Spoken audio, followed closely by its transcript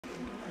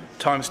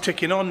Time's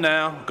ticking on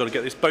now. Got to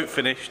get this boat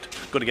finished.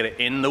 Got to get it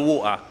in the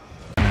water.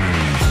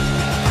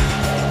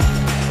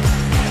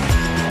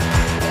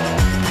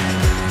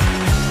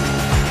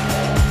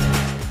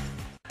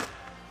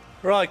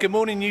 Right, good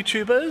morning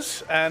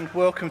YouTubers, and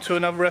welcome to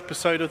another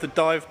episode of the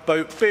Dive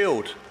Boat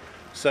Build.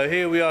 So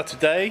here we are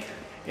today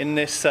in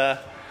this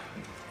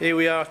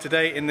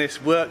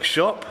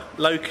workshop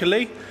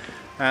locally,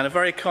 and a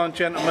very kind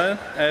gentleman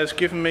has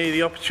given me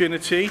the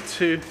opportunity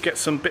to get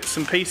some bits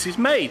and pieces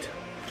made.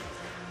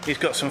 He's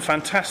got some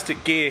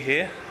fantastic gear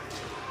here,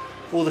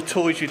 all the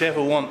toys you'd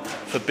ever want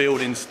for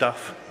building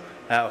stuff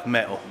out of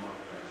metal.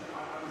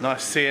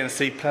 Nice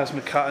CNC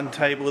Plasma cutting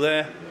table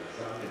there,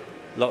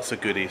 lots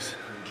of goodies.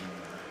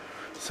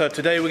 So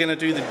today we're going to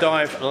do the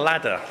dive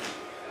ladder.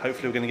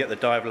 Hopefully we're going to get the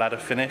dive ladder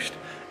finished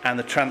and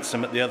the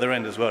transom at the other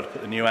end as well to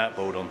put the new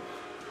outboard on.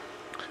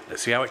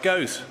 Let's see how it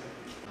goes.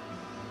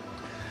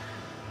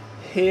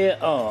 Here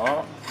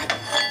are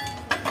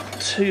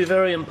two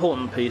very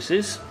important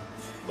pieces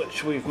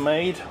which we've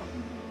made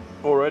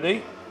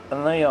already,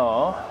 and they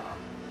are,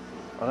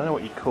 I don't know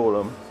what you call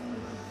them,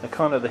 they're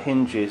kind of the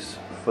hinges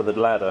for the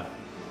ladder,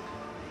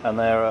 and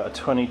they're at a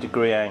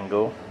 20-degree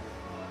angle.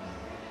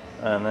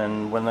 And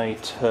then when they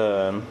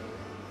turn,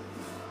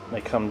 they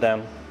come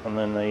down and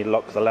then they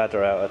lock the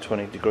ladder out at a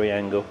 20-degree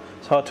angle.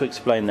 It's hard to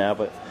explain now,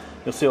 but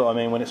you'll see what I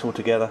mean when it's all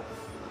together.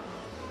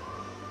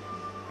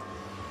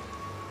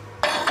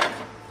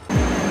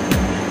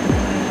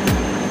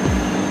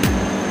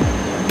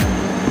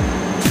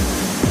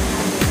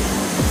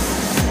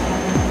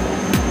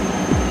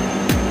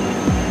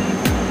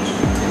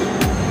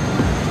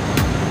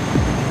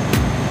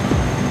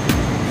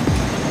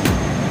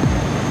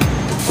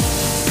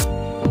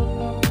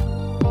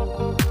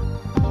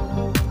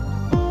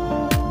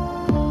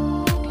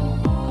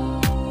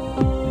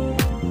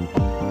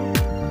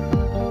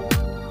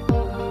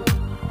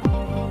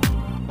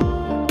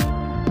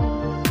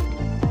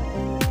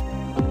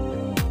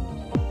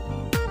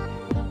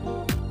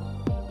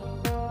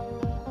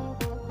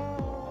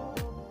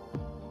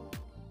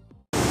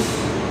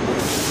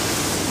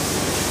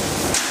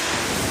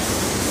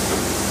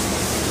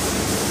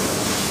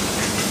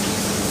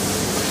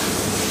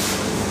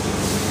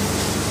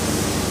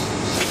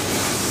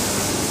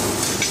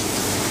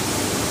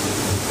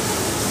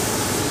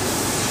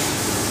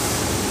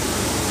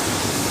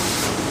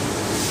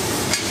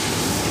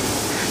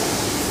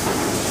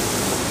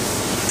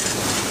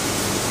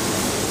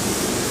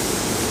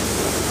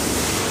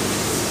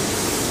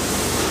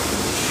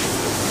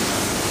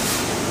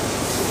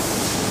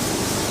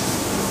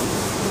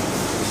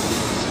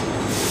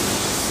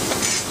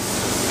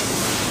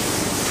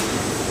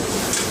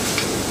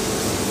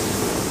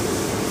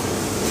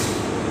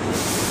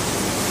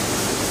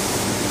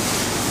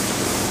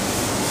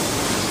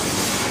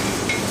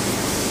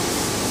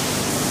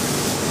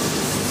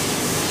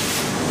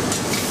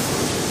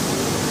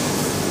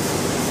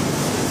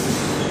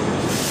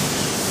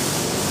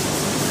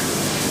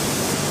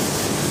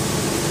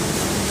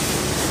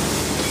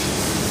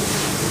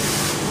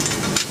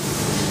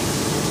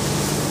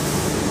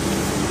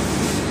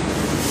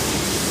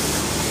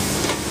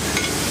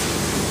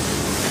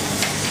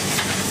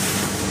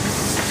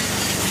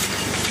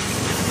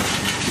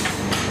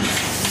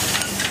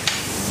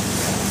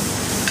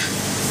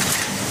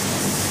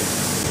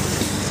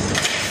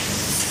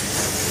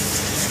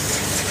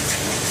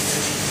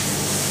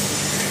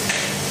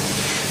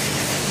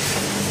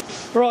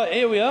 Right,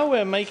 here we are,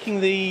 we're making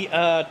the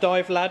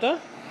dive ladder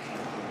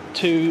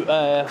to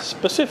a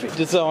specific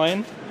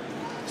design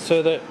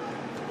so that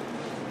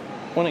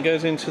when it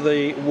goes into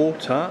the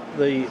water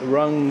the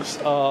rungs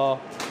are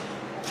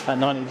at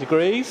 90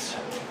 degrees.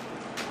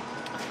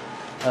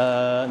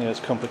 It's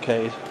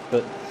complicated,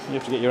 but you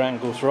have to get your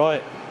angles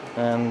right,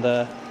 and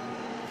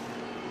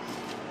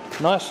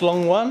nice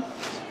long one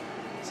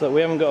so that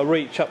we haven't got to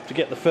reach up to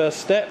get the first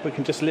step. We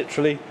can just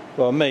literally,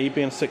 well, me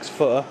being a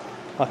 6-footer,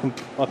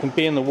 I can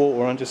be in the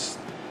water and just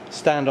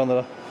stand on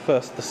the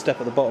step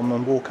at the bottom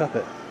and walk up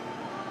it.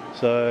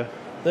 So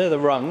they're the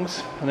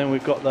rungs, and then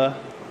we've got the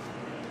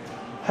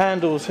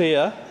handles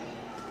here.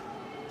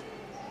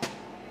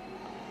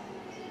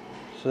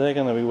 So they're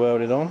going to be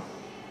welded on.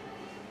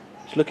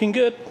 It's looking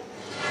good.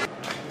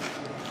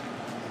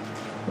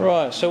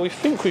 Right, so we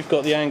think we've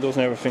got the angles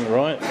and everything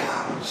right.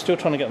 Still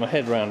trying to get my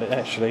head around it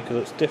actually, because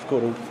it's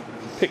difficult to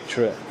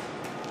picture it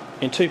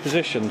in two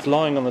positions,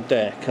 lying on the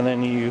deck, and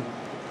then you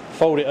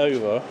fold it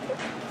over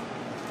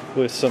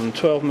with some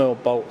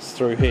 12mm bolts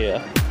through here,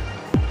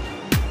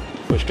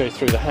 which go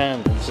through the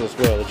handles as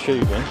well, the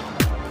tubing.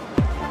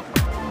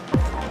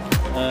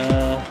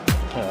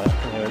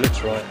 Anyway, it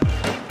looks right.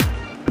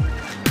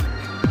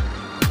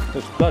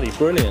 Looks bloody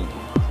brilliant.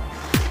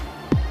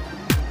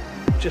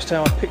 Just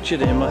how I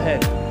pictured it in my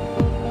head.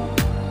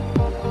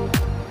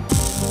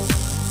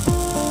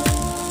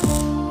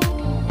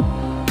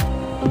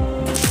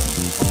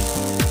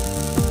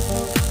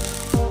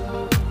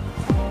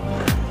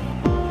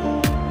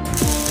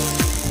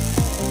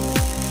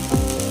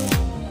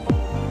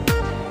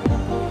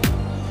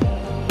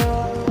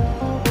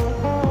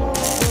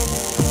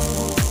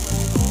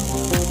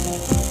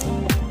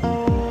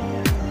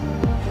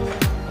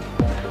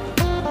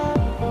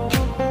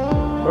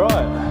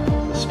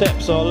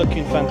 steps are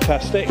looking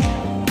fantastic.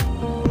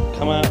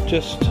 Come out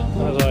just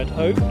as I'd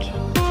hoped.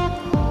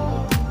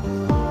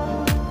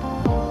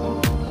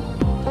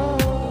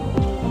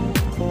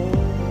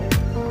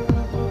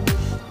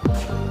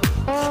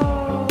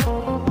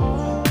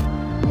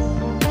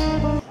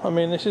 I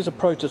mean, this is a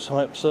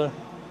prototype, so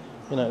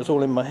you know, it's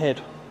all in my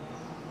head.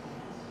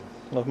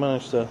 And I've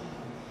managed to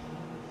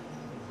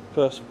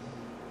first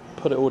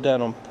put it all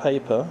down on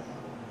paper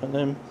and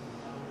then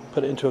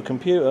put it into a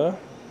computer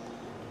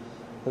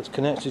that's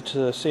connected to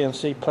the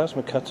CNC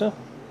Plasma cutter,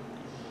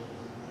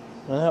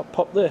 and out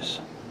pop this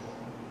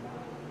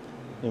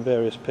in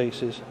various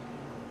pieces.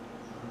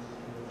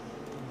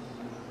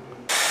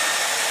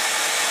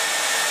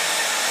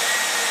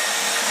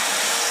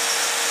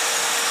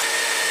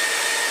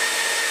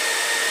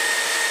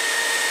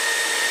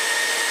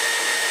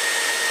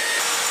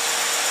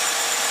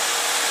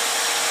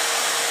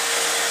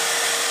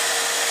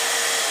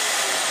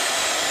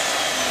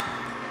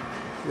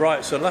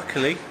 Right, so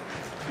luckily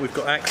we've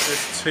got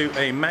access to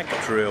a mag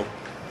drill,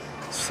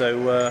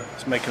 so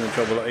it's making the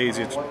job a lot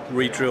easier to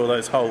re-drill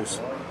those holes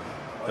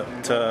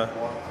that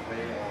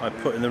I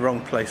put in the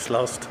wrong place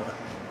last time.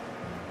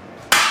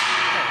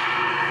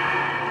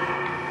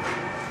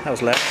 That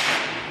was loud.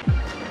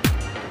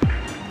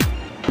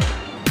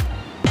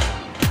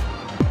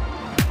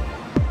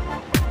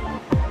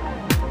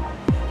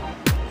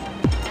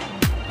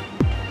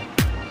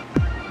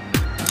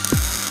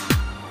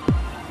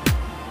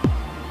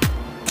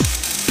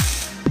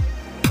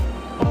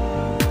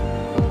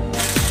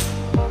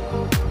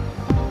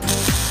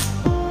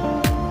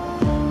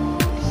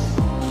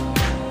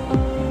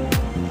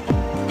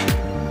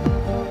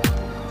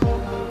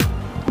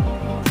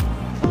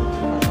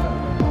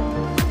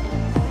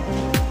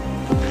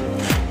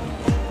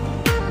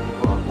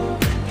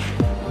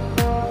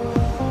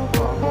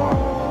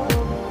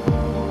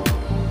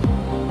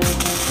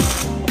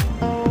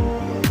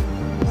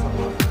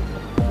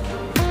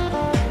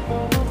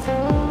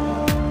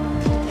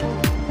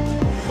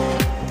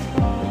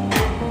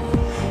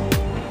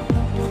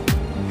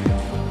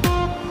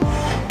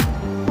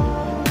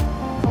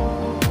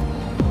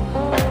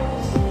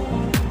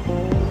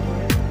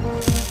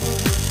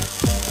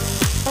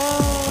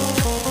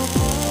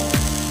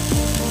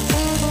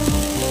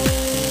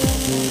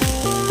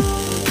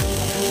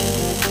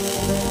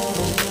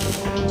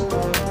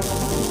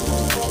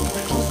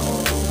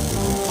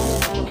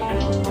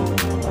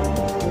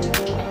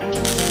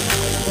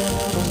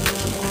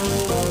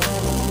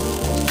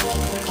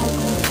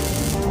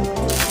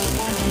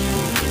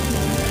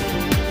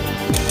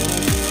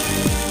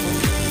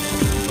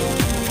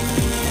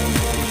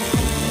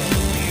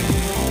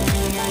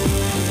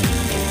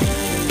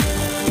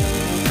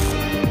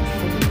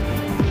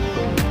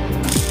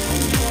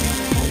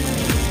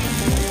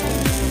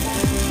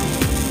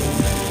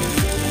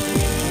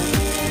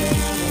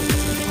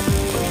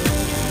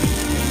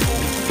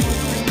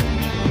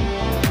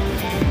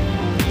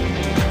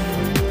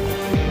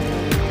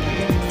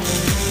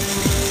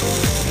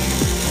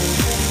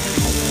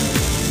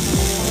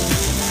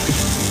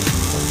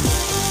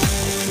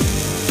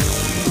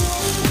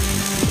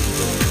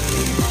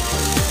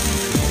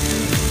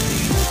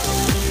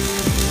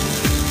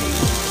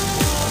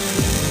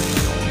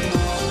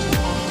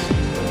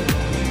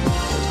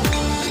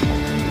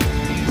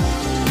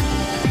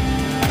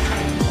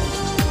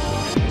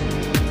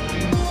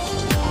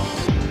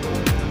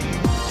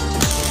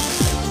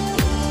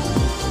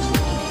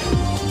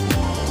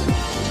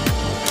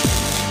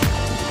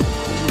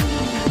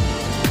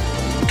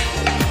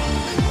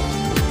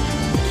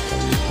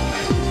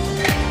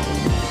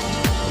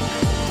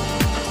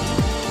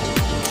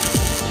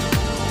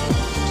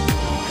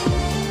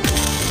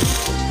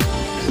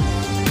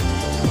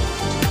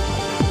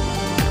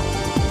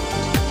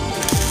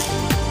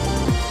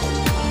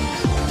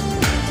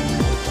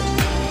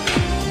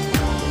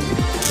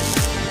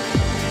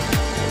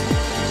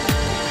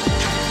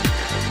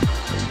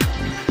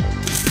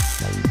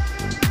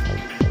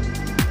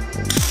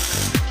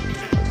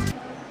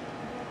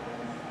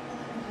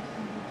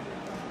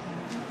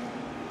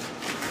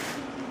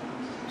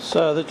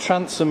 So the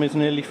transom is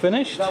nearly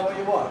finished. Is that what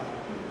you want?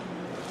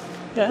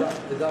 Yeah.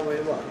 Is that what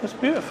you want? It's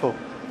beautiful.